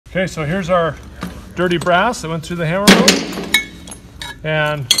Okay, so here's our dirty brass that went through the hammer mill.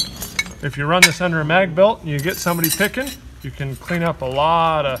 And if you run this under a mag belt and you get somebody picking, you can clean up a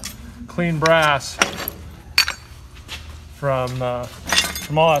lot of clean brass from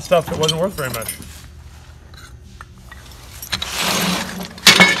all that stuff that wasn't worth very much.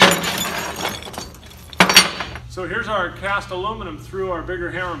 So here's our cast aluminum through our bigger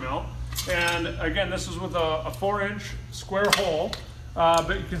hammer mill. And again, this is with a 4-inch square hole.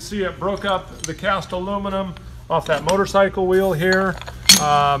 But you can see it broke up the cast aluminum off that motorcycle wheel here.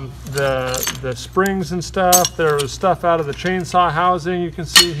 The springs and stuff. There was stuff out of the chainsaw housing you can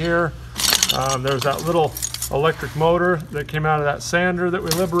see here. There's that little electric motor that came out of that sander that we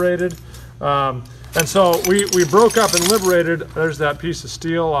liberated. And so we broke up and liberated. There's that piece of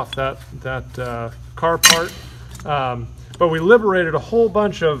steel off that car part. But we liberated a whole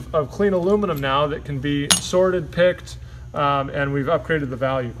bunch of clean aluminum now that can be sorted, picked, and we've upgraded the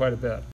value quite a bit.